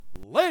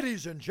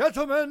Ladies and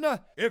gentlemen,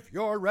 if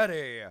you're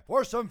ready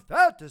for some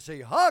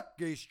fantasy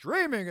hockey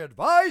streaming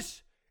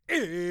advice,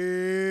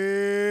 it's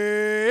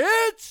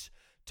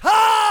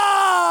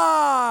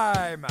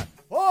time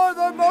for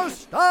the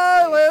most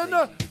styling,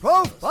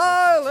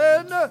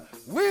 profiling,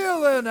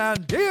 wheeling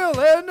and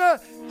dealing,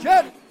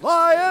 jet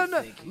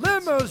flying,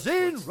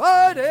 limousine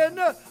riding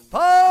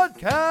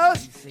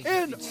podcast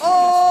in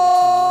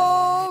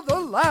all the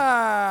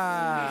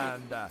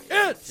land.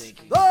 It's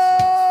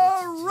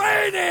the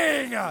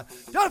reigning,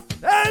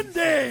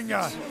 defending,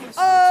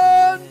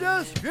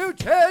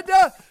 undisputed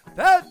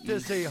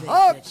fantasy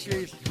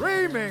hockey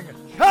streaming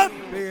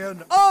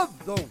champion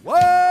of the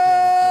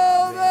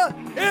world.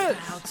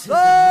 It's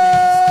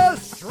the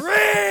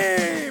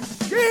Stream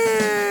Scheme.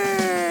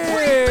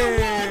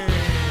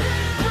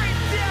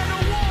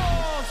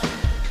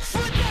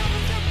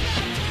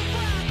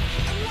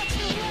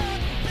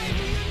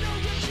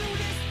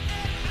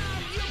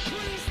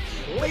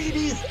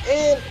 Ladies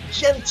and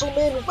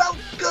gentlemen,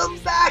 welcome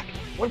back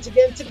once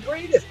again to the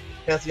greatest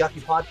fantasy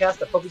hockey podcast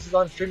that focuses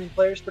on streaming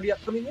players for the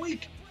upcoming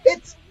week.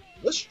 It's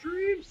the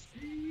Stream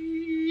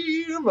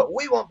Scheme.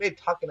 We won't be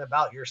talking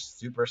about your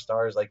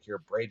superstars like your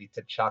Brady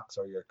Tchucks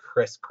or your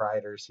Chris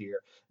Kreiders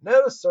here.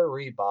 No,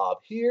 sirree, Bob.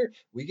 Here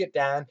we get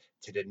down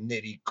to the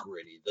nitty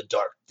gritty, the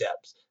dark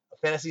depths of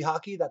fantasy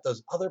hockey that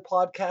those other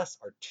podcasts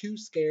are too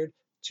scared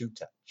to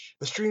touch.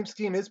 The Stream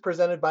Scheme is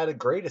presented by the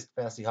greatest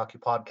fantasy hockey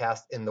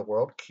podcast in the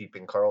world,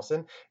 Keeping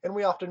Karlsson, and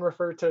we often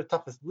refer to the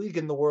toughest league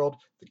in the world,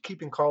 the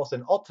Keeping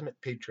Karlsson Ultimate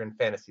Patron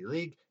Fantasy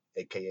League,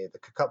 aka the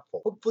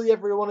Cupful. Hopefully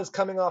everyone is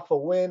coming off a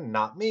win,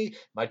 not me.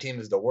 My team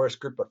is the worst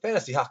group of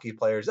fantasy hockey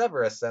players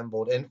ever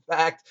assembled. In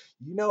fact,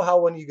 you know how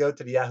when you go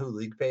to the Yahoo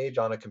League page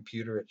on a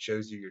computer, it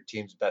shows you your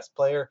team's best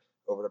player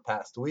over the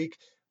past week?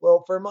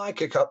 Well, for my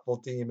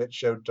kick-upful team, it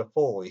showed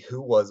Toffoli,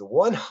 who was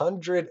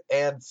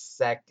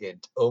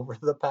 102nd over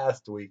the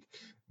past week.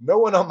 No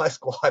one on my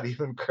squad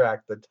even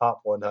cracked the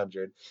top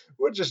 100,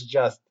 which is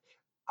just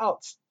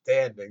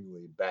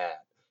outstandingly bad.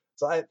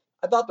 So I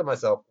thought to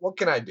myself, what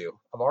can I do?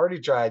 I've already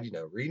tried,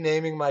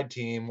 renaming my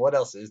team. What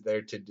else is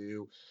there to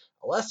do?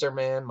 A lesser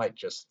man might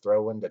just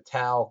throw in the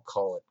towel,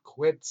 call it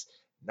quits.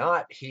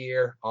 Not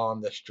here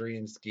on the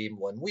Stream Scheme.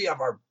 When we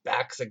have our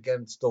backs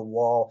against the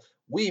wall,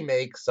 we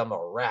make some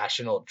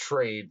irrational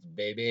trades,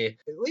 baby.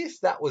 At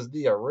least that was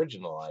the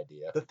original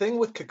idea. The thing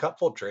with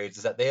kick-upful trades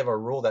is that they have a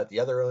rule that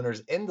the other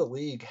owners in the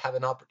league have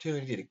an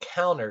opportunity to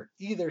counter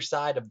either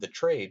side of the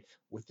trade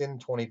within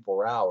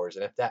 24 hours.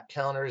 And if that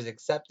counter is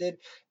accepted,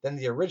 then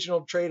the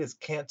original trade is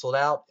canceled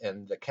out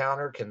and the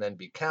counter can then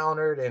be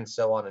countered and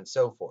so on and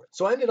so forth.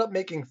 So I ended up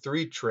making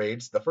 3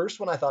 trades. The first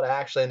one I thought I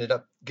actually ended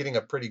up getting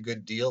a pretty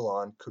good deal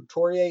on,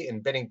 Couturier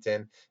and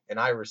Bennington, and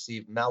I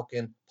received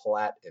Malkin,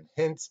 Platt, and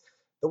Hintz.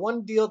 The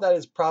one deal that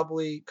is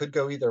probably could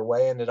go either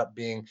way ended up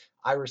being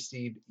I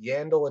received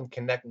Yandel and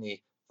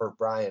Konechny for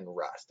Brian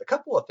Rust. A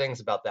couple of things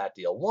about that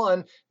deal.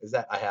 One is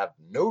that I have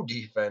no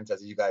defense,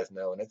 as you guys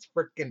know, and it's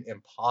freaking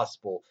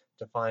impossible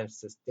to find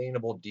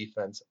sustainable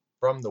defense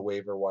from the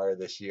waiver wire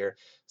this year.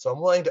 So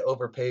I'm willing to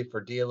overpay for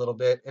D a little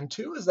bit. And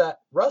 2 is that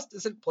Rust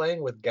isn't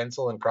playing with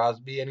Gensel and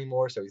Crosby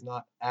anymore, so he's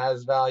not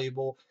as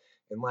valuable.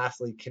 And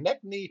lastly,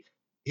 Konechny,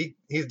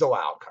 he's the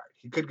wild card.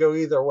 He could go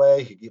either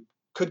way. He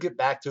could get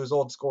back to his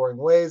old scoring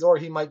ways, or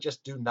he might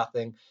just do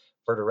nothing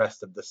for the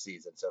rest of the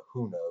season. So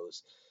who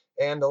knows?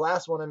 And the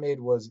last one I made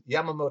was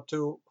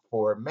Yamamoto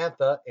for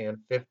Mantha and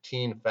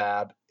 15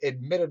 Fab.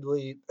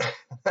 Admittedly,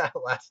 that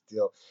last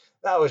deal,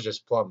 that was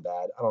just plumb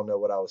bad. I don't know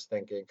what I was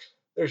thinking.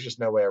 There's just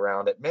no way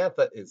around it.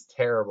 Mantha is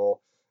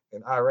terrible,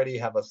 and I already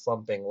have a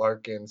slumping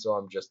Larkin, so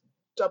I'm just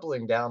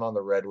doubling down on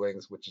the Red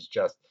Wings, which is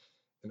just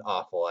an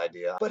awful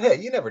idea. But hey,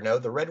 you never know.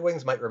 The Red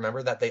Wings might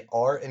remember that they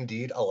are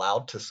indeed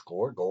allowed to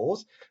score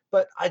goals,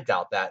 but I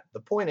doubt that. The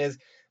point is,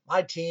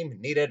 my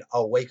team needed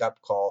a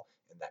wake-up call,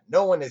 and that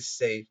no one is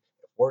safe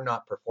if we're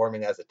not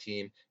performing as a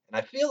team, and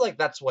I feel like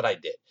that's what I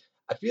did.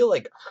 I feel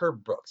like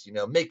Herb Brooks,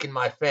 making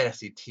my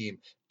fantasy team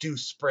do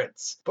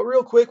sprints. But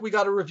real quick, we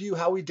got to review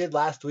how we did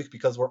last week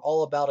because we're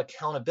all about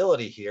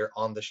accountability here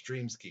on the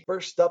Stream Scheme.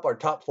 First up, our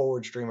top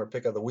forward streamer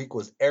pick of the week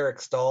was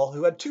Eric Stahl,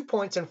 who had 2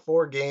 points in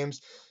 4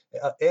 games.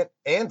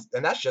 And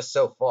that's just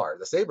so far.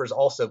 The Sabres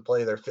also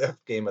play their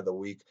 5th game of the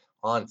week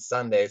on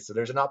Sunday, so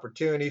there's an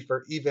opportunity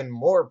for even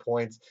more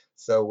points.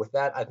 So with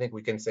that, I think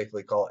we can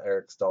safely call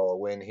Eric Stahl a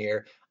win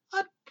here.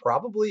 I'd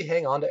probably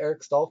hang on to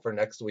Eric Stahl for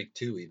next week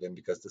too, even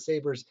because the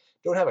Sabres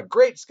don't have a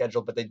great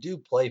schedule, but they do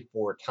play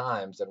 4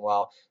 times. And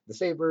while the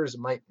Sabres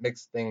might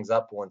mix things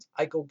up once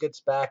Eichel gets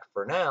back,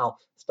 for now,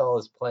 Stahl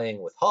is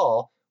playing with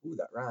Hall. Ooh,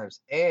 that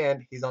rhymes.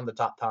 And he's on the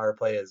top power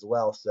play as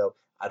well, so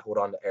I'd hold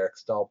on to Eric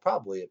Stahl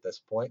probably at this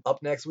point.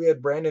 Up next, we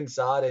had Brandon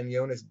Saad and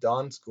Jonas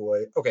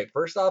Donskoy. Okay,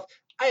 first off,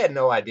 I had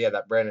no idea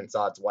that Brandon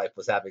Saad's wife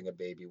was having a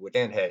baby.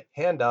 And hey,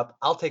 hand up,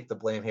 I'll take the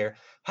blame here.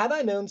 Had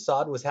I known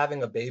Saad was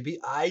having a baby,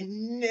 I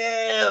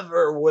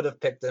never would have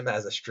picked him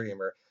as a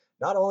streamer.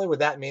 Not only would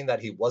that mean that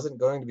he wasn't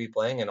going to be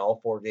playing in all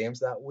 4 games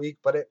that week,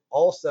 but it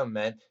also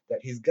meant that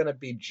he's going to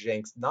be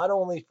jinxed not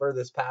only for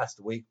this past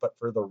week, but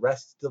for the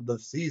rest of the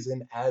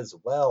season as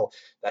well.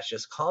 That's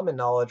just common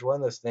knowledge, one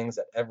of those things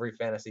that every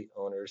fantasy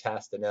owner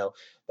has to know.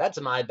 That's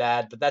my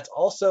bad, but that's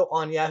also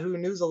on Yahoo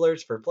News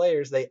alerts for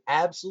players. They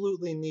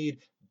absolutely need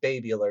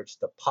baby alerts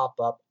to pop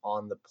up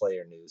on the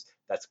player news.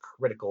 That's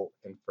critical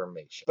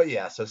information. But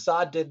yeah, so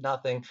Saad did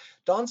nothing.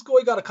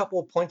 Donskoy got a couple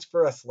of points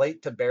for us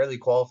late to barely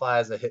qualify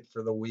as a hit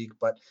for the week,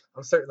 but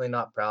I'm certainly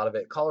not proud of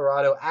it.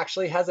 Colorado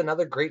actually has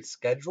another great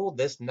schedule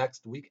this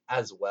next week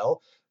as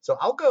well. So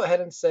I'll go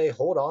ahead and say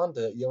hold on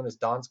to Jonas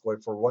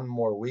Donskoy for one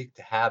more week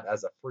to have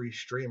as a free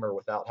streamer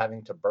without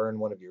having to burn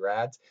one of your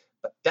ads,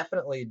 but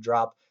definitely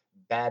drop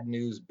bad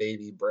news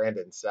baby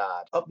Brandon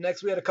Saad. Up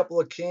next, we had a couple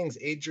of Kings,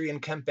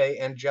 Adrian Kempe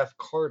and Jeff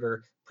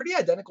Carter. Pretty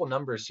identical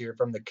numbers here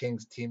from the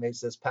Kings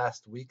teammates this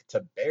past week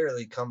to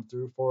barely come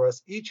through for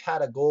us. Each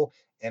had a goal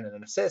and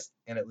an assist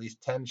and at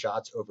least 10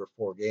 shots over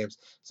 4 games.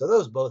 So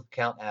those both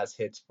count as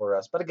hits for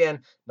us. But again,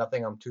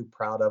 nothing I'm too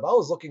proud of. I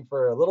was looking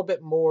for a little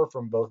bit more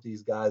from both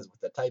these guys with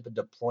the type of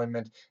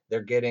deployment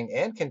they're getting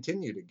and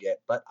continue to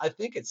get. But I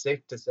think it's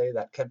safe to say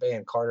that Kempe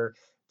and Carter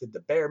did the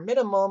bare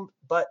minimum,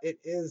 but it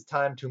is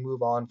time to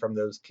move on from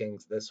those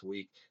Kings this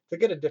week to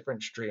get a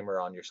different streamer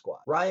on your squad.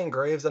 Ryan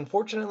Graves,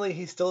 unfortunately,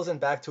 he still isn't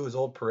back to his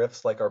old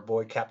periffs like our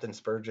boy Captain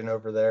Spurgeon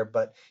over there,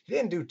 but he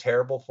didn't do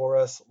terrible for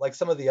us. Like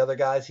some of the other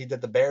guys, he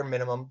did the bare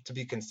minimum to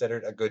be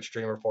considered a good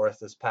streamer for us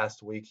this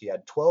past week. He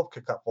had 12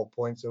 kick-up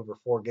points over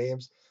 4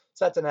 games.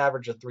 So that's an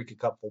average of 3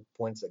 kick-up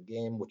points a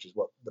game, which is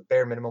what the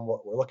bare minimum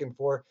what we're looking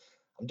for.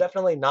 I'm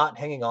definitely not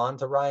hanging on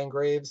to Ryan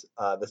Graves.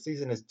 The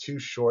season is too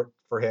short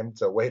for him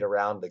to wait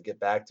around to get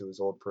back to his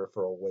old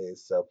peripheral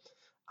ways. So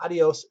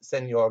adios,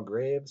 Senor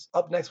Graves.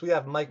 Up next, we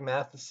have Mike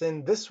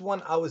Matheson. This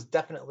one, I was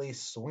definitely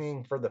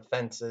swinging for the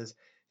fences.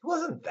 He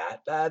wasn't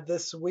that bad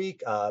this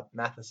week.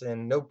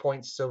 Matheson, no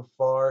points so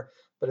far,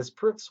 but his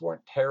proofs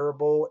weren't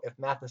terrible. If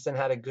Matheson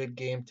had a good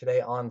game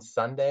today on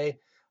Sunday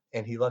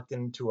and he lucked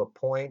into a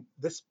point,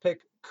 this pick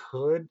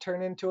could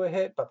turn into a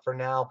hit, but for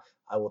now,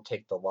 I will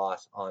take the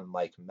loss on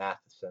Mike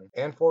Matheson.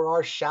 And for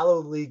our shallow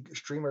league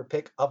streamer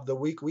pick of the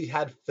week, we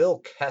had Phil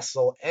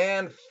Kessel.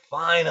 And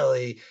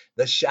finally,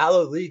 the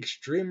shallow league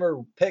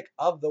streamer pick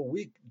of the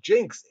week,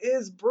 Jinx,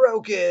 is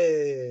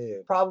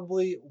broken.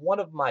 Probably one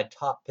of my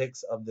top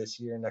picks of this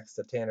year next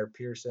to Tanner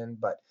Pearson.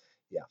 But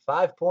yeah,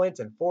 5 points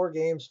in 4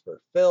 games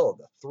for Phil,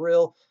 the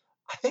thrill.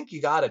 I think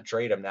you got to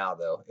trade him now,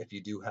 though, if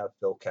you do have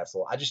Phil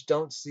Kessel. I just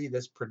don't see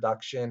this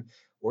production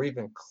or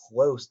even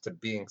close to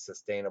being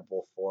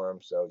sustainable for him.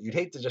 So you'd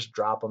hate to just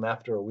drop him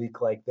after a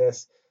week like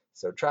this.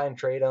 So try and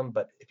trade him.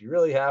 But if you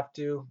really have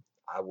to,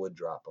 I would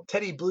drop him.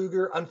 Teddy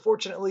Bluger,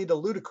 unfortunately, the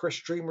ludicrous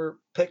streamer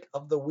pick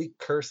of the week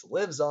curse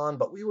lives on,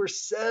 but we were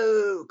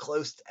so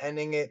close to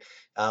ending it.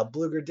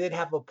 Bluger did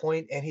have a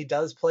point, and he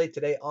does play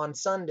today on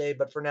Sunday,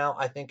 but for now,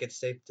 I think it's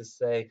safe to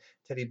say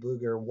Teddy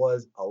Bluger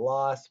was a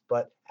loss.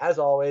 But as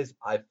always,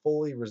 I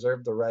fully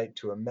reserve the right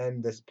to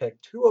amend this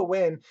pick to a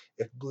win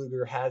if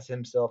Bluger has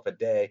himself a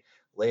day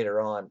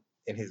later on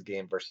in his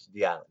game versus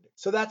the Islanders.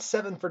 So that's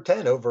 7 for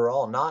 10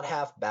 overall, not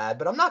half bad,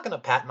 but I'm not going to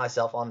pat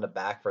myself on the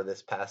back for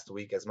this past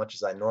week as much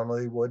as I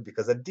normally would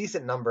because a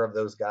decent number of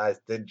those guys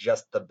did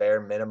just the bare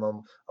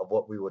minimum of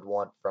what we would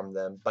want from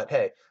them. But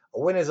hey,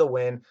 a win is a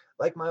win.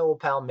 Like my old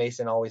pal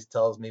Mason always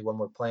tells me when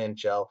we're playing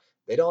Chell,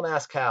 they don't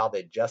ask how,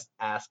 they just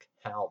ask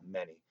how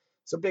many.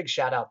 So big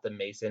shout out to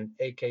Mason,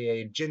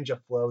 aka Ginger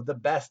Flow, the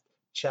best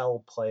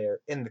Chell player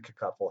in the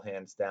cacuffle,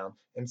 hands down,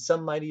 and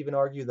some might even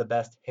argue the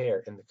best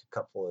hair in the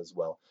cacuffle as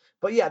well.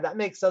 But yeah, that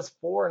makes us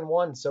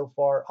 4-1 so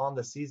far on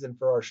the season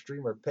for our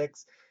streamer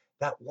picks.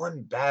 That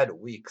one bad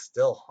week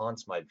still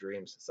haunts my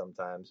dreams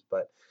sometimes,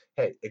 but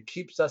hey, it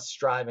keeps us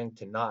striving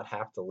to not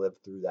have to live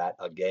through that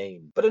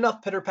again. But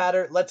enough pitter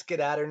patter, let's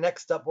get at her.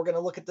 Next up, we're going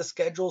to look at the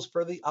schedules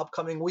for the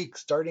upcoming week,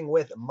 starting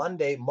with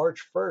Monday,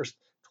 March 1st,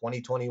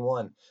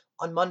 2021.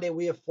 On Monday,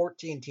 we have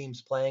 14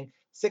 teams playing,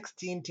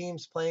 16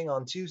 teams playing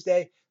on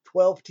Tuesday,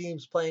 12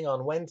 teams playing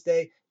on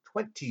Wednesday,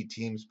 20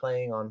 teams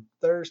playing on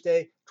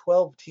Thursday,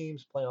 12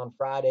 teams play on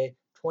Friday,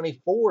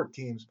 24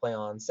 teams play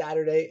on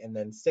Saturday, and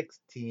then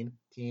 16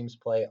 teams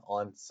play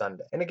on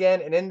Sunday. And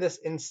again, and in this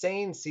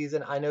insane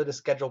season, I know the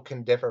schedule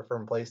can differ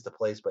from place to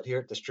place, but here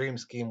at the Stream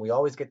Scheme, we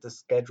always get the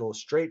schedule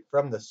straight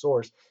from the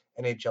source,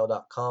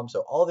 NHL.com.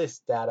 So all this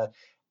data,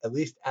 at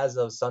least as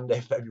of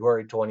Sunday,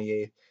 February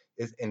 28th,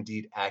 is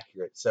indeed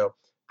accurate. So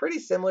pretty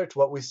similar to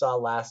what we saw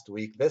last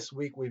week. This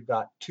week, we've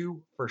got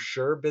 2 for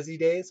sure busy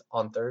days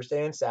on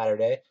Thursday and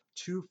Saturday,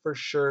 2 for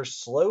sure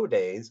slow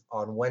days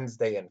on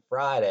Wednesday and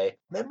Friday.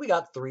 And then we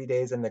got 3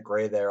 days in the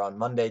gray there on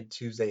Monday,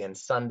 Tuesday, and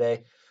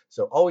Sunday.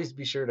 So always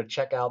be sure to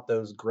check out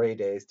those gray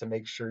days to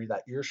make sure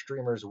that your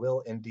streamers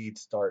will indeed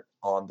start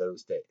on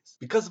those days.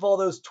 Because of all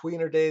those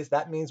tweener days,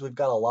 that means we've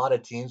got a lot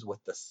of teams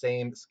with the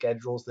same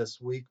schedules this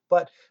week,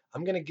 but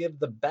I'm going to give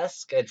the best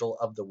schedule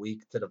of the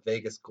week to the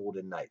Vegas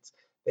Golden Knights.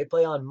 They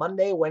play on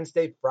Monday,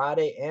 Wednesday,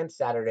 Friday, and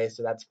Saturday.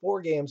 So that's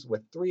 4 games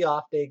with 3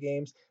 off-day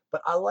games.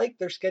 But I like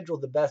their schedule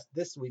the best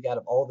this week out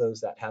of all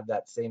those that have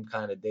that same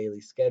kind of daily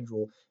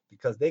schedule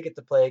because they get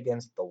to play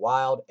against the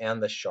Wild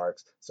and the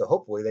Sharks. So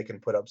hopefully they can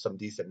put up some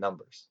decent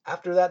numbers.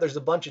 After that, there's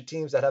a bunch of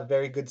teams that have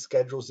very good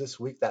schedules this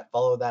week that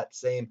follow that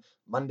same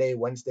Monday,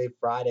 Wednesday,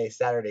 Friday,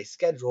 Saturday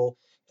schedule.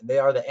 And they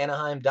are the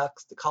Anaheim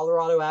Ducks, the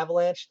Colorado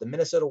Avalanche, the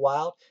Minnesota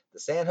Wild, the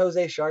San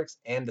Jose Sharks,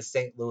 and the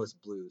St. Louis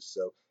Blues.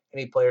 So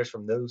any players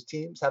from those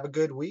teams have a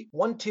good week.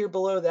 One tier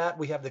below that,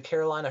 we have the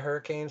Carolina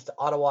Hurricanes, the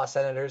Ottawa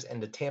Senators,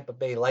 and the Tampa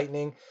Bay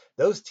Lightning.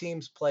 Those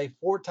teams play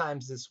 4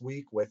 times this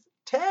week with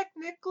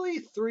technically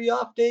 3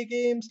 off-day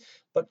games,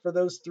 but for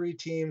those 3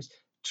 teams,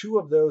 2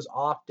 of those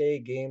off-day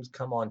games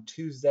come on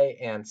Tuesday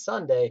and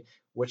Sunday,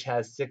 which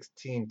has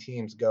 16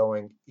 teams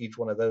going each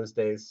one of those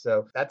days.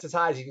 So that's as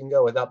high as you can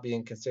go without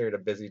being considered a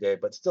busy day,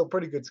 but still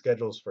pretty good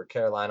schedules for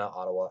Carolina,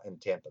 Ottawa,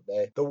 and Tampa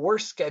Bay. The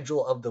worst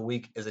schedule of the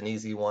week is an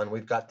easy one.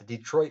 We've got the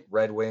Detroit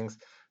Red Wings.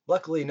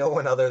 Luckily, no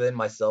one other than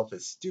myself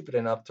is stupid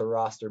enough to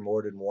roster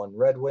more than one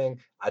Red Wing.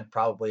 I'd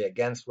probably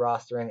against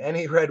rostering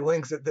any Red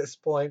Wings at this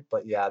point,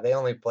 but yeah, they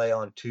only play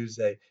on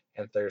Tuesday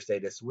and Thursday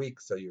this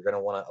week, so you're going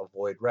to want to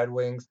avoid Red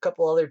Wings. A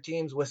couple other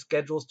teams with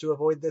schedules to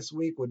avoid this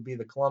week would be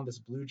the Columbus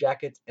Blue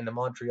Jackets and the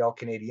Montreal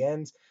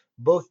Canadiens.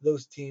 Both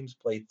those teams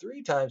play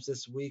 3 times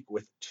this week,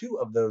 with 2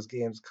 of those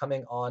games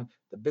coming on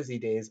the busy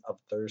days of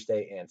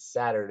Thursday and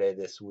Saturday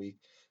this week.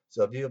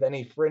 So if you have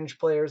any fringe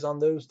players on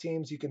those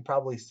teams, you can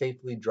probably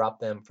safely drop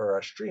them for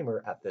a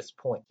streamer at this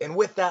point. And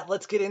with that,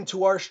 let's get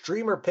into our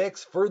streamer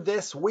picks for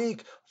this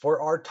week.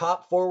 For our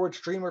top forward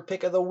streamer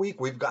pick of the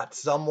week, we've got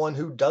someone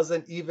who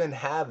doesn't even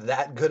have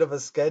that good of a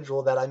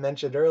schedule that I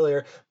mentioned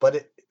earlier,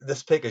 but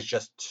this pick is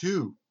just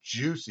too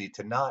juicy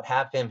to not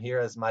have him here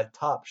as my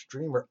top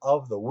streamer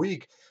of the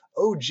week.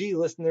 OG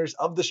listeners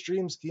of the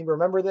Stream Scheme,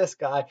 remember this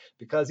guy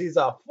because he's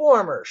a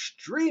former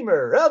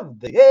streamer of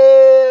the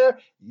year.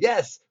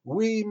 Yes,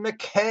 we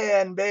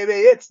McCann, baby.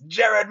 It's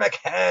Jared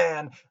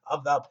McCann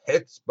of the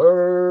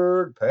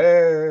Pittsburgh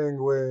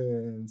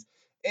Penguins.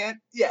 And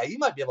yeah, you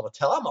might be able to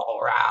tell I'm all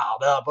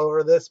riled up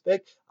over this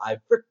pick. I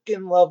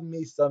freaking love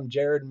me some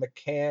Jared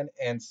McCann.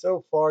 And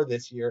so far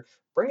this year,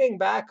 bringing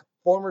back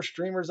former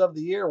streamers of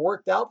the year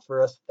worked out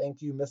for us.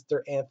 Thank you,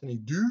 Mr. Anthony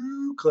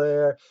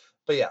Duclair.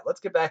 But yeah, let's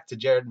get back to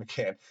Jared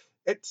McCann.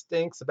 It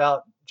stinks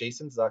about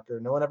Jason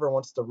Zucker. No one ever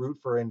wants to root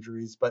for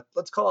injuries, but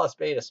let's call a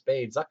spade a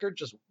spade. Zucker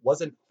just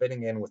wasn't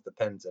fitting in with the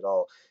Pens at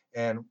all.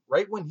 And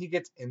right when he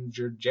gets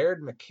injured,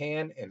 Jared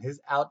McCann and his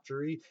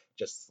outjury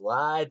just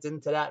slides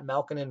into that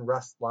Malkin and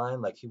Rust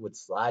line like he would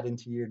slide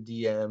into your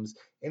DMs.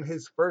 In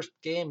his first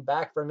game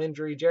back from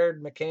injury,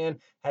 Jared McCann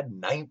had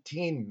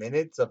 19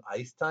 minutes of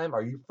ice time.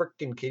 Are you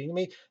freaking kidding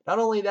me? Not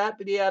only that,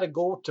 but he had a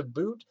goal to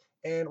boot.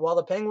 And while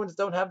the Penguins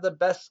don't have the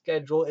best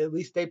schedule, at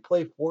least they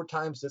play 4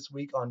 times this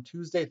week on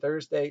Tuesday,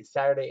 Thursday,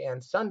 Saturday,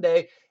 and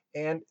Sunday.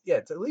 And yeah,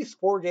 it's at least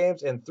 4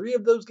 games, and 3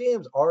 of those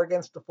games are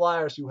against the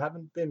Flyers, who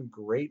haven't been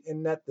great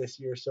in net this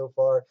year so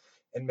far.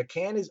 And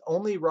McCann is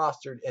only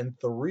rostered in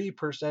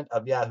 3%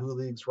 of Yahoo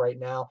leagues right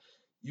now.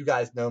 You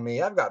guys know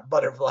me. I've got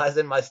butterflies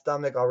in my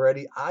stomach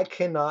already. I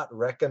cannot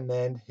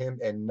recommend him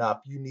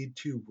enough. You need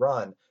to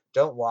run.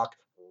 Don't walk.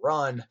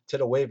 Run to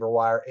the waiver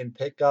wire and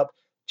pick up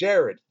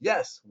Jared.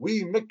 Yes,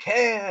 we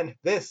McCann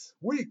this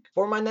week.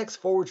 For my next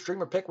forward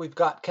streamer pick, we've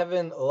got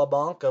Kevin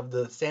LeBlanc of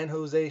the San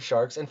Jose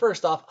Sharks. And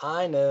first off,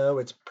 I know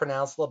it's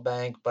pronounced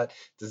LeBanc, but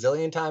it's a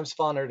zillion times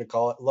funner to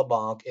call it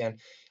LeBlanc. And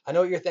I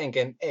know what you're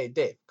thinking. Hey,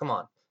 Dave, come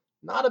on.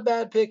 Not a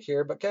bad pick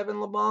here, but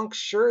Kevin LeBlanc,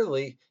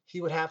 surely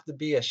he would have to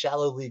be a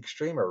shallow league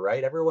streamer,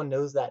 right? Everyone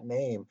knows that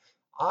name.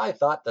 I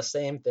thought the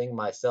same thing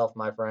myself,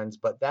 my friends,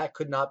 but that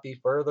could not be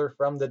further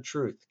from the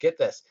truth. Get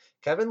this.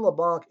 Kevin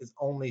LeBlanc is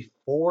only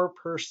 4%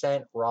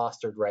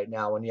 rostered right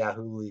now in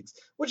Yahoo leagues,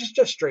 which is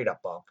just straight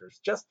up bonkers.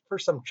 Just for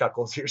some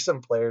chuckles, here's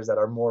some players that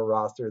are more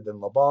rostered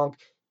than LeBlanc.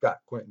 Got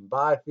Quentin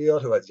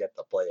Byfield, who has yet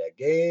to play a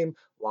game.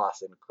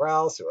 Lawson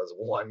Krause, who has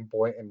 1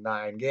 point in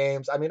 9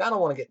 games. I mean, I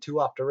don't want to get too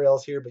off the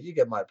rails here, but you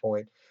get my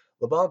point.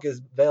 LeBlanc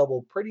is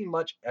available pretty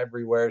much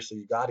everywhere, so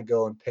you got to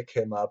go and pick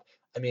him up.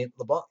 I mean,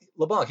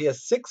 LeBlanc, he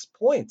has 6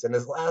 points in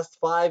his last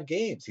 5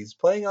 games. He's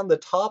playing on the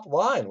top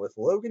line with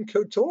Logan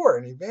Couture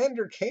and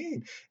Evander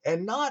Kane.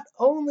 And not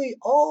only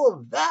all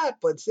of that,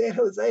 but San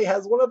Jose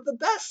has one of the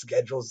best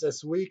schedules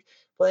this week,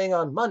 playing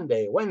on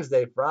Monday,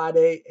 Wednesday,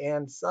 Friday,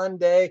 and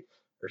Sunday,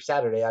 or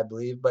Saturday, I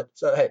believe. But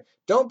so, hey,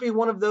 don't be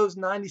one of those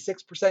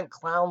 96%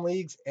 clown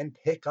leagues and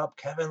pick up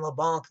Kevin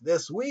LeBlanc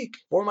this week.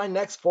 For my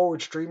next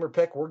forward streamer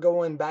pick, we're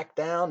going back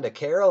down to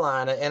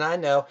Carolina. And I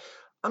know,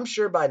 I'm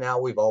sure by now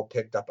we've all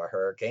picked up a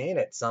Hurricane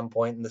at some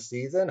point in the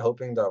season,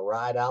 hoping to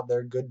ride out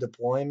their good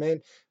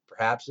deployment.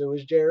 Perhaps it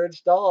was Jared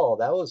Stahl.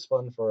 That was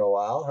fun for a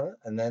while, huh?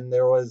 And then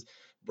there was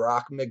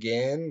Brock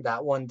McGinn.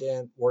 That one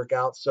didn't work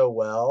out so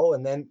well.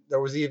 And then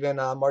there was even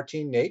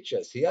Martin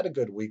Necas. He had a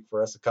good week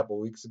for us a couple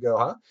weeks ago,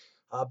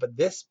 huh? But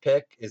this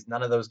pick is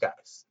none of those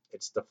guys.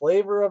 It's the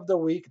flavor of the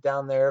week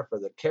down there for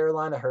the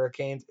Carolina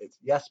Hurricanes. It's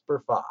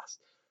Jesper Fast.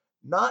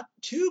 Not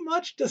too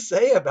much to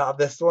say about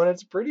this one.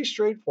 It's pretty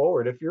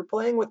straightforward. If you're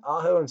playing with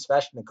Aho and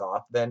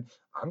Sveshnikov, then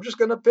I'm just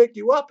going to pick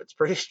you up. It's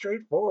pretty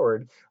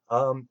straightforward.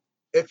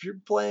 If you're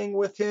playing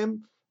with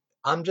him,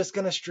 I'm just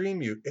going to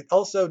stream you. It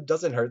also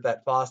doesn't hurt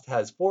that Fost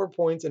has 4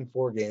 points in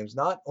 4 games.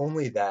 Not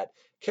only that,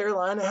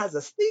 Carolina has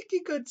a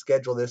sneaky good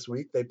schedule this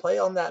week. They play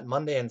on that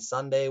Monday and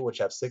Sunday, which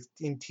have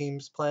 16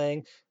 teams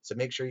playing. So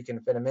make sure you can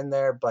fit them in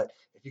there. But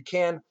if you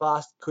can,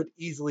 Fost could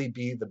easily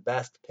be the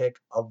best pick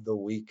of the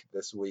week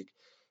this week.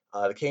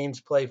 The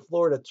Canes play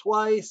Florida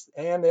twice,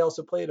 and they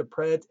also play the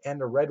Preds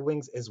and the Red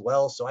Wings as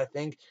well. So I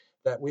think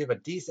that we have a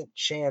decent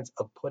chance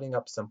of putting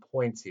up some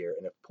points here.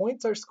 And if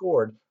points are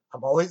scored,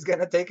 I'm always going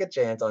to take a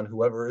chance on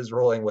whoever is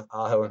rolling with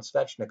Aho and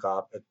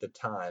Svechnikov at the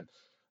time.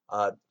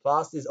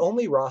 Fost is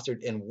only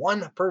rostered in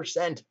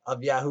 1%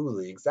 of Yahoo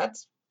leagues.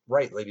 That's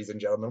right, ladies and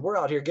gentlemen. We're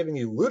out here giving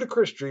you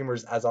ludicrous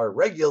streamers as our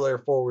regular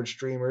forward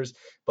streamers,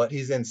 but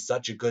he's in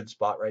such a good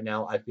spot right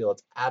now. I feel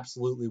it's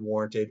absolutely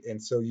warranted,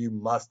 and so you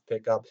must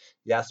pick up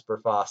Jasper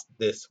Fost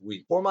this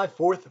week. For my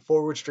fourth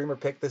forward streamer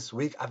pick this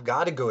week, I've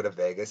got to go to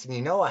Vegas,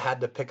 and I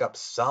had to pick up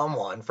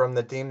someone from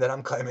the team that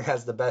I'm claiming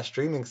has the best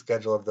streaming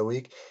schedule of the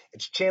week.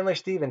 It's Chandler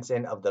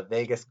Stevenson of the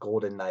Vegas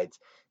Golden Knights.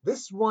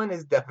 This one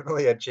is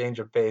definitely a change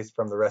of pace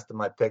from the rest of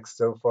my picks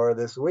so far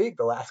this week.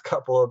 The last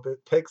couple of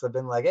picks have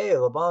been like, hey,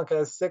 LeBlanc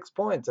has 6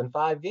 points in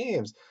 5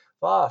 games.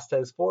 Fost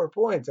has 4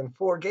 points in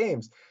 4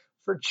 games.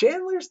 For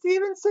Chandler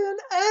Stevenson,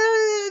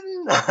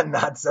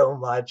 not so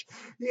much.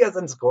 He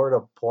hasn't scored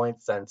a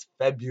point since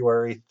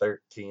February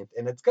 13th,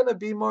 and it's going to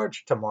be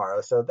March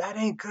tomorrow, so that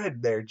ain't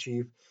good there,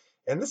 Chief.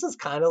 And this is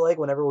kind of like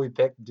whenever we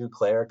picked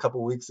Duclair a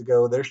couple weeks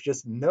ago. There's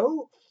just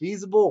no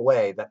feasible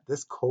way that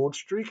this cold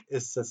streak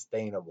is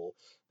sustainable.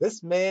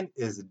 This man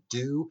is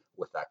due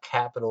with a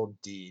capital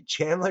D.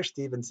 Chandler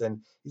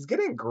Stevenson, he's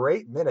getting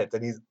great minutes,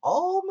 and he's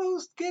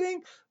almost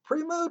getting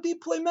primo di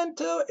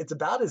Plemento. It's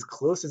about as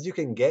close as you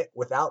can get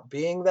without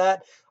being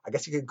that. I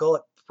guess you could call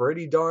it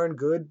pretty darn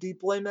good di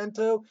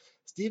Plemento.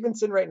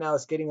 Stevenson right now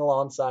is skating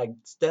alongside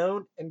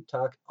Stone and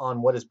Tuck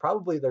on what is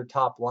probably their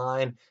top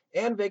line.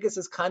 And Vegas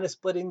is kind of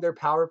splitting their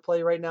power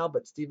play right now,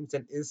 but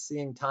Stevenson is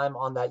seeing time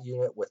on that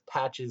unit with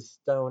Patches,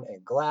 Stone,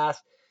 and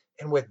Glass.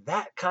 And with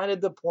that kind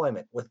of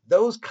deployment, with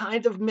those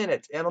kinds of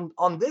minutes, and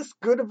on this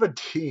good of a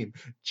team,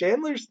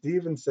 Chandler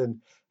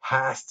Stevenson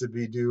has to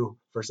be due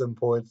for some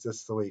points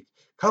this week.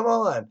 Come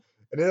on.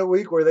 And in a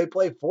week where they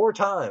play 4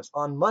 times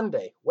on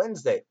Monday,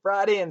 Wednesday,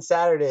 Friday, and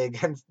Saturday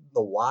against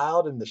the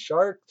Wild and the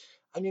Sharks,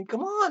 I mean,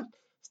 come on.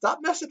 Stop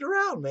messing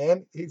around,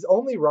 man. He's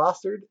only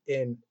rostered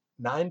in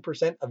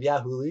 9% of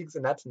Yahoo leagues,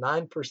 and that's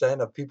 9%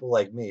 of people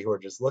like me who are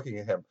just looking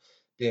at him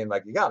being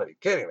like, you got to be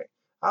kidding me.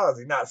 How is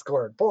he not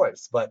scoring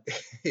points? But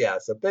yeah,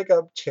 so pick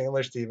up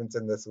Chandler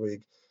Stevenson this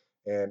week,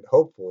 and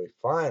hopefully,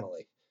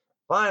 finally,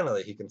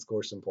 he can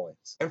score some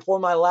points. And for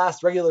my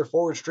last regular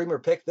forward streamer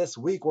pick this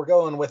week, we're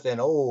going with an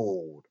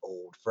old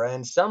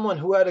friend, someone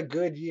who had a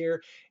good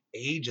year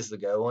ages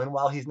ago, and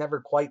while he's never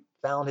quite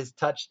found his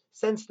touch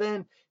since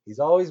then, he's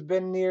always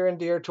been near and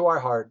dear to our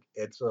heart.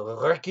 It's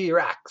Ricky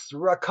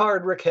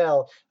Ricard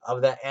Raquel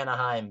of the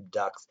Anaheim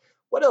Ducks.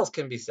 What else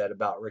can be said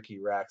about Ricky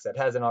Rax that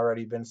hasn't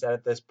already been said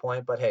at this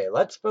point? But hey,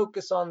 let's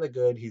focus on the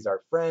good. He's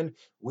our friend.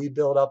 We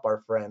build up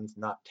our friends,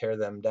 not tear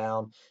them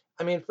down.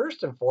 I mean,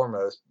 first and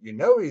foremost,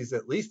 he's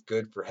at least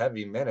good for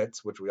heavy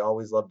minutes, which we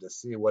always love to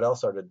see. What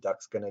else are the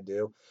Ducks going to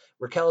do?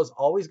 Raquel is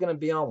always going to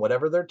be on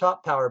whatever their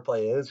top power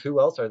play is.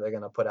 Who else are they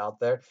going to put out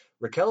there?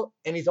 Raquel,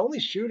 and he's only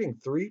shooting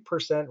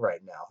 3%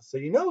 right now. So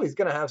he's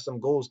going to have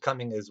some goals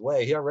coming his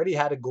way. He already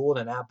had a goal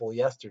and an apple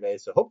yesterday.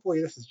 So hopefully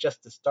this is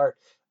just the start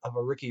of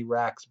a Ricky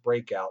Rax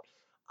breakout.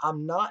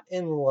 I'm not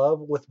in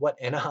love with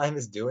what Anaheim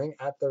is doing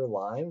at their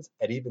lines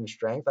at even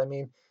strength. I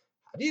mean,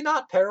 how do you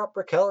not pair up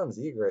Raquel and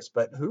Zegras?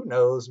 But who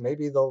knows?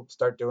 Maybe they'll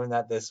start doing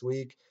that this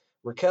week.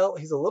 Raquel,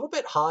 he's a little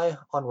bit high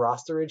on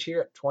rosterage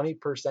here at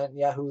 20% in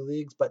Yahoo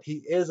leagues, but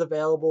he is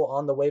available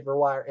on the waiver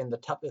wire in the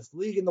toughest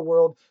league in the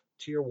world,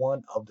 tier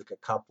 1 of the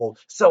couple,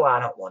 so I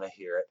don't want to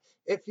hear it.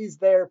 If he's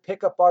there,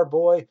 pick up our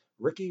boy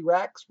Ricky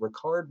Rax,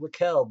 Ricard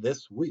Raquel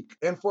this week.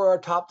 And for our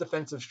top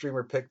defensive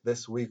streamer pick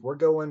this week, we're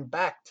going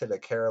back to the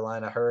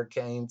Carolina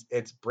Hurricanes.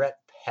 It's Brett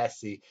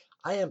Pesce.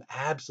 I am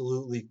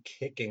absolutely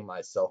kicking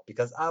myself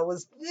because I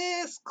was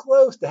this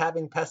close to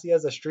having Pesce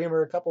as a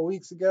streamer a couple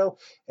weeks ago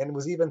and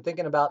was even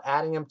thinking about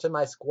adding him to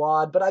my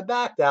squad, but I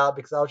backed out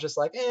because I was just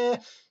like,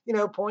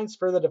 points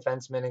for the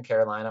defensemen in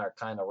Carolina are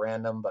kind of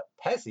random, but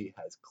Pesce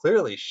has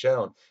clearly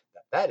shown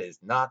that is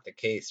not the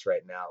case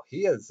right now.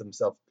 He has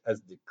himself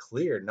as the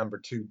clear number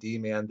 2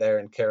 D-man there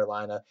in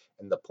Carolina,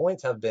 and the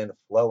points have been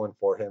flowing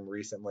for him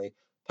recently.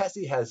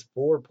 Pesce has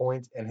 4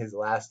 points in his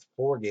last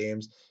 4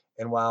 games,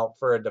 and while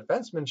for a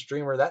defenseman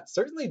streamer, that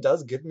certainly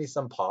does give me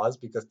some pause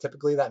because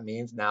typically that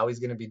means now he's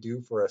going to be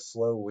due for a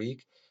slow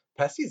week.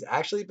 Pesce's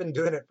actually been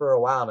doing it for a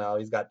while now.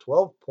 He's got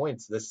 12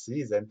 points this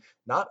season.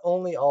 Not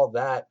only all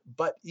that,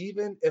 but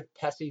even if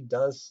Pesce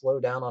does slow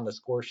down on the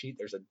score sheet,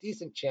 there's a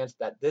decent chance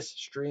that this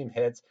stream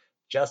hits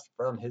just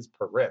from his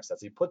periffs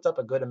as he puts up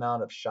a good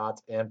amount of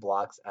shots and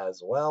blocks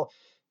as well.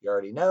 You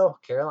already know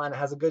Carolina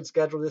has a good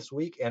schedule this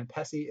week, and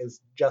Pesci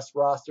is just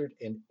rostered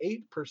in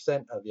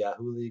 8% of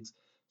Yahoo leagues.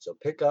 So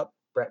pick up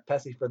Brett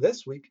Pesci for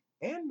this week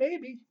and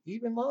maybe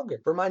even longer.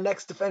 For my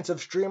next defensive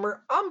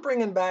streamer, I'm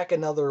bringing back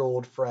another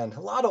old friend. A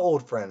lot of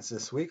old friends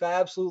this week. I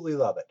absolutely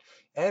love it.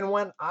 And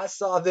when I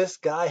saw this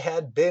guy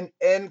had been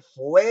in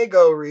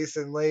fuego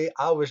recently,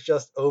 I was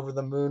just over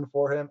the moon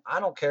for him. I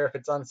don't care if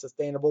it's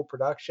unsustainable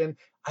production.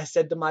 I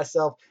said to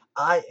myself,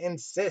 I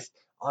insist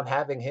on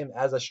having him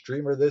as a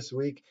streamer this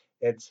week.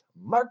 It's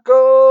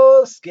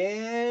Marco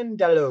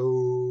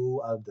Scandalo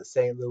of the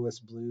St. Louis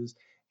Blues.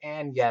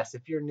 And yes,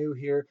 if you're new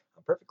here,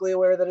 I'm perfectly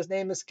aware that his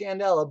name is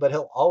Scandella, but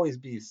he'll always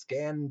be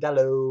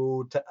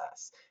Scandalo to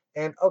us.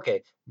 And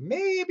okay,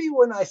 maybe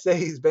when I say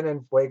he's been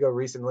in Fuego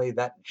recently,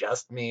 that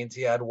just means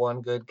he had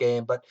one good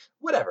game, but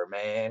whatever,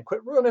 man.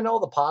 Quit ruining all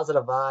the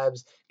positive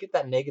vibes. Get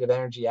that negative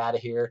energy out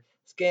of here.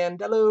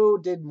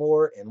 Scandalo did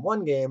more in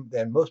one game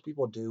than most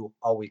people do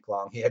all week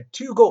long. He had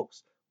 2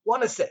 goals,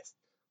 1 assist,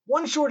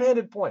 1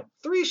 shorthanded point,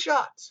 3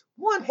 shots,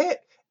 1 hit,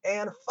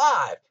 and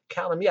 5,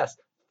 count them, yes,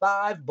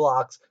 5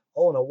 blocks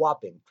in a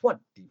whopping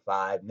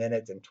 25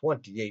 minutes and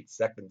 28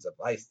 seconds of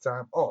ice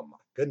time. Oh my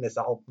goodness,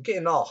 I'm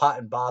getting all hot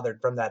and bothered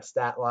from that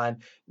stat line.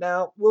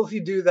 Now, will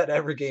he do that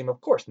every game?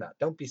 Of course not.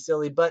 Don't be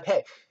silly, but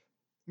hey,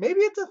 maybe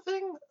it's a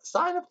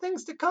sign of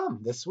things to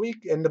come this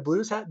week. And the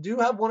Blues do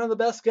have one of the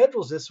best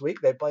schedules this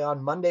week. They play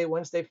on Monday,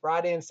 Wednesday,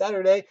 Friday, and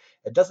Saturday.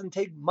 It doesn't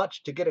take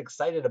much to get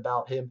excited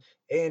about him.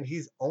 And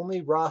he's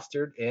only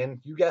rostered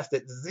in, you guessed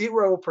it,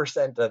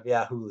 0% of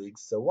Yahoo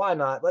leagues. So why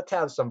not? Let's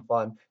have some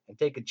fun and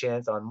take a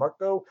chance on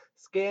Marco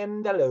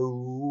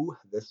Scandalo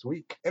this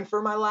week. And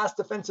for my last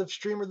defensive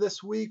streamer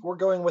this week, we're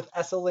going with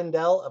Essa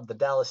Lindell of the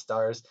Dallas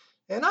Stars.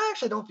 And I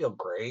actually don't feel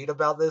great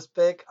about this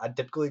pick. I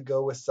typically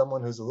go with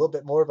someone who's a little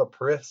bit more of a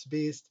periffs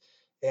beast.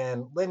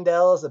 And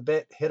Lindell is a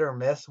bit hit or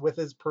miss with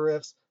his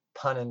periffs,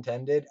 pun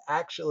intended.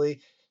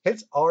 Actually,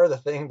 hits are the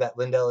thing that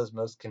Lindell is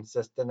most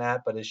consistent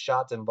at, but his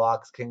shots and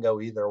blocks can go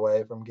either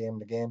way from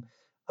game to game.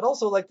 I'd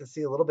also like to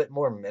see a little bit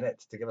more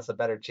minutes to give us a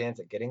better chance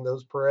at getting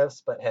those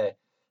periffs, but hey,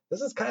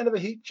 this is kind of a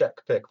heat check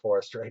pick for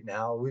us right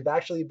now. We've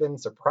actually been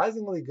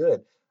surprisingly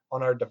good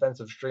on our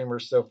defensive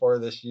streamers so far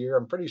this year.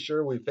 I'm pretty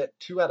sure we've hit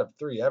 2 out of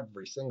 3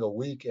 every single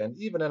week. And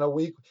even in a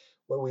week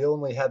where we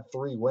only had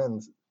 3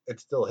 wins, it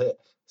still hit.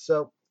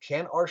 So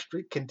can our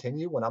streak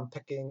continue when I'm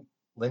picking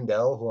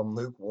Lindell, who I'm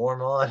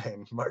lukewarm on,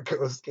 and Marco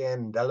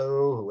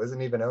Scandello, who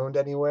isn't even owned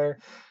anywhere?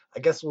 I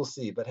guess we'll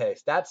see. But hey,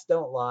 stats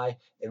don't lie.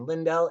 And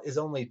Lindell is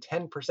only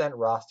 10%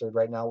 rostered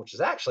right now, which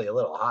is actually a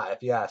little high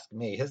if you ask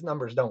me. His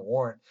numbers don't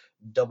warrant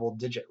double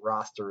digit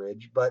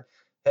rosterage. But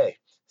hey,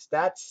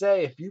 stats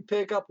say if you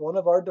pick up one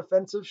of our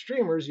defensive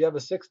streamers, you have a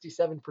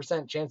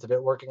 67% chance of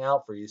it working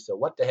out for you. So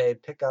what the hey,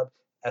 pick up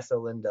Essa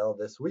Lindell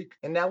this week.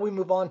 And now we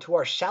move on to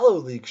our shallow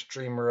league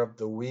streamer of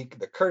the week.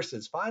 The curse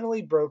is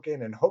finally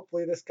broken, and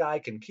hopefully this guy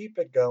can keep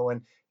it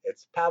going.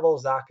 It's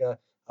Pavel Zacha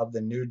of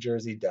the New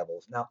Jersey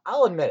Devils. Now,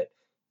 I'll admit it,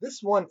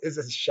 this one is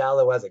as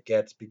shallow as it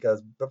gets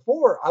because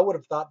before I would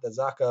have thought that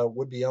Zacha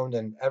would be owned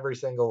in every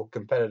single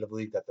competitive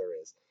league that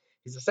there is.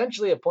 He's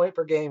essentially a point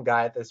per game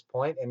guy at this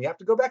point, and you have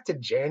to go back to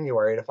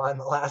January to find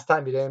the last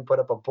time he didn't put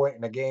up a point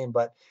in a game.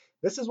 But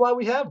this is why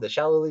we have the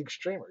shallow league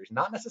streamer. He's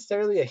not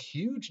necessarily a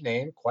huge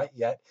name quite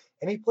yet,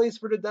 and he plays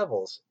for the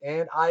Devils.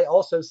 And I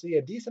also see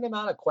a decent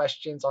amount of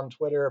questions on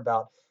Twitter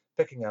about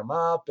picking him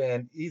up,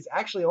 and he's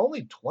actually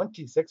only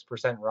 26%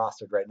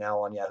 rostered right now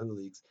on Yahoo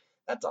leagues.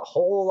 That's a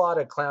whole lot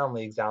of clown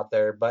leagues out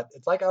there, but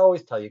it's like I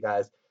always tell you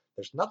guys,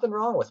 there's nothing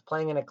wrong with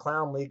playing in a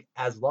clown league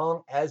as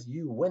long as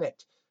you win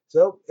it.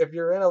 So if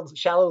you're in a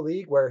shallow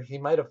league where he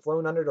might have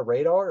flown under the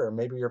radar, or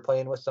maybe you're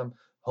playing with some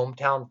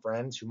hometown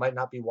friends who might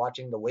not be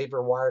watching the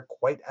waiver wire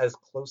quite as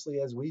closely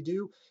as we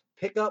do,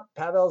 pick up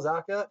Pavel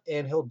Zacha,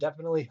 and he'll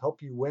definitely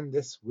help you win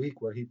this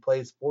week where he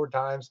plays 4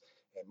 times.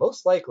 And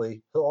most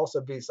likely, he'll also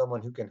be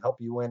someone who can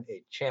help you win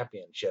a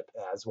championship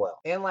as well.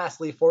 And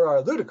lastly, for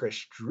our ludicrous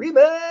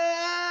streamer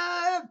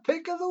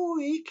pick of the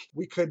week,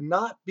 we could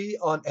not be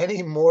on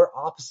any more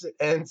opposite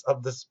ends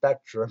of the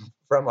spectrum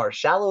from our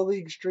shallow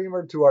league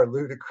streamer to our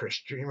ludicrous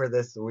streamer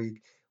this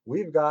week.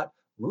 We've got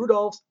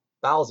Rudolph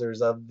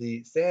Bowsers of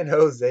the San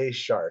Jose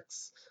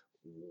Sharks.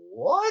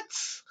 What?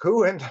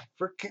 Who in the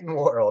freaking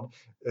world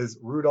is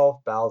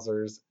Rudolph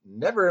Bowsers?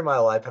 Never in my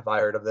life have I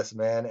heard of this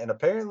man, and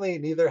apparently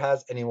neither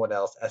has anyone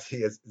else, as he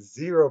is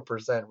 0%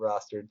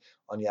 rostered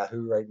on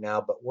Yahoo right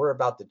now. But we're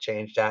about to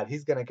change that.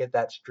 He's going to get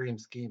that stream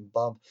scheme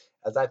bump,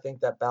 as I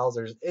think that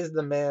Bowsers is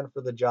the man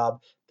for the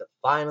job to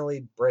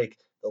finally break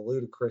the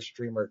ludicrous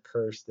streamer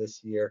curse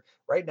this year.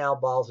 Right now,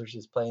 Bowsers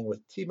is playing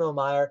with Timo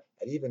Meyer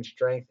at even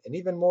strength, and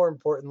even more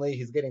importantly,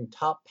 he's getting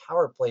top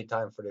power play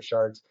time for the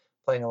Sharks,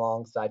 playing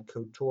alongside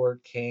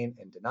Couture, Kane,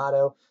 and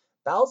Donato.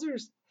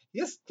 Bowsers, he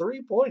has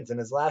 3 points in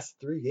his last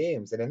 3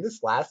 games, and in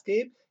this last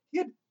game, he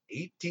had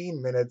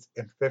 18 minutes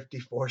and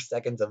 54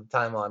 seconds of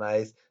time on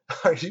ice.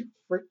 Are you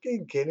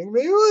freaking kidding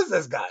me? Who is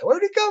this guy?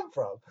 Where'd he come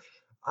from?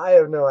 I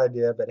have no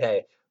idea, but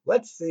hey,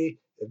 let's see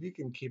if you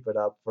can keep it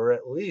up for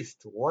at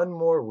least one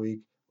more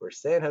week. where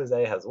San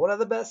Jose has one of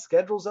the best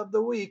schedules of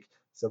the week,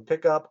 so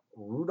pick up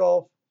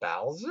Rudolph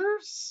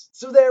Bowser's?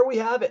 So there we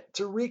have it.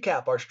 To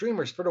recap, our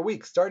streamers for the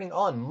week starting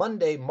on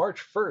Monday,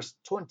 March 1st,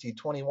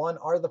 2021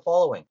 are the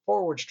following.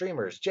 Forward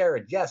streamers,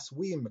 Jared Yes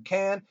We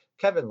McCann,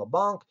 Kevin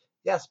LeBlanc,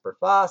 Jesper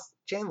Foss,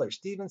 Chandler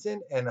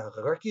Stevenson, and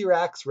Ricky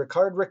Rax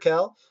Ricard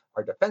Raquel.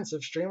 Our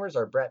defensive streamers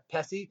are Brett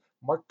Pesci,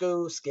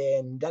 Marco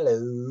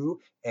Scandello,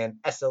 and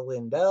Essa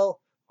Lindell.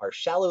 Our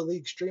shallow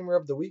league streamer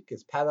of the week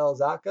is Pavel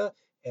Zaka,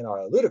 and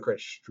our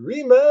ludicrous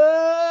streamer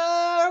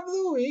of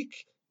the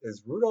week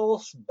is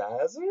Rudolph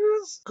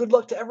Bazers. Good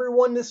luck to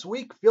everyone this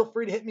week. Feel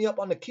free to hit me up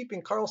on the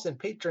Keeping Carlson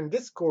Patron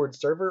Discord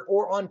server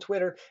or on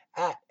Twitter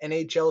at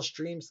NHL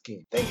Stream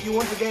Scheme. Thank you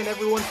once again,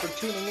 everyone, for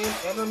tuning in.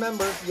 And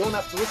remember, you don't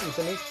have to listen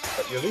to me,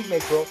 but your league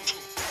mates will.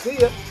 See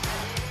ya.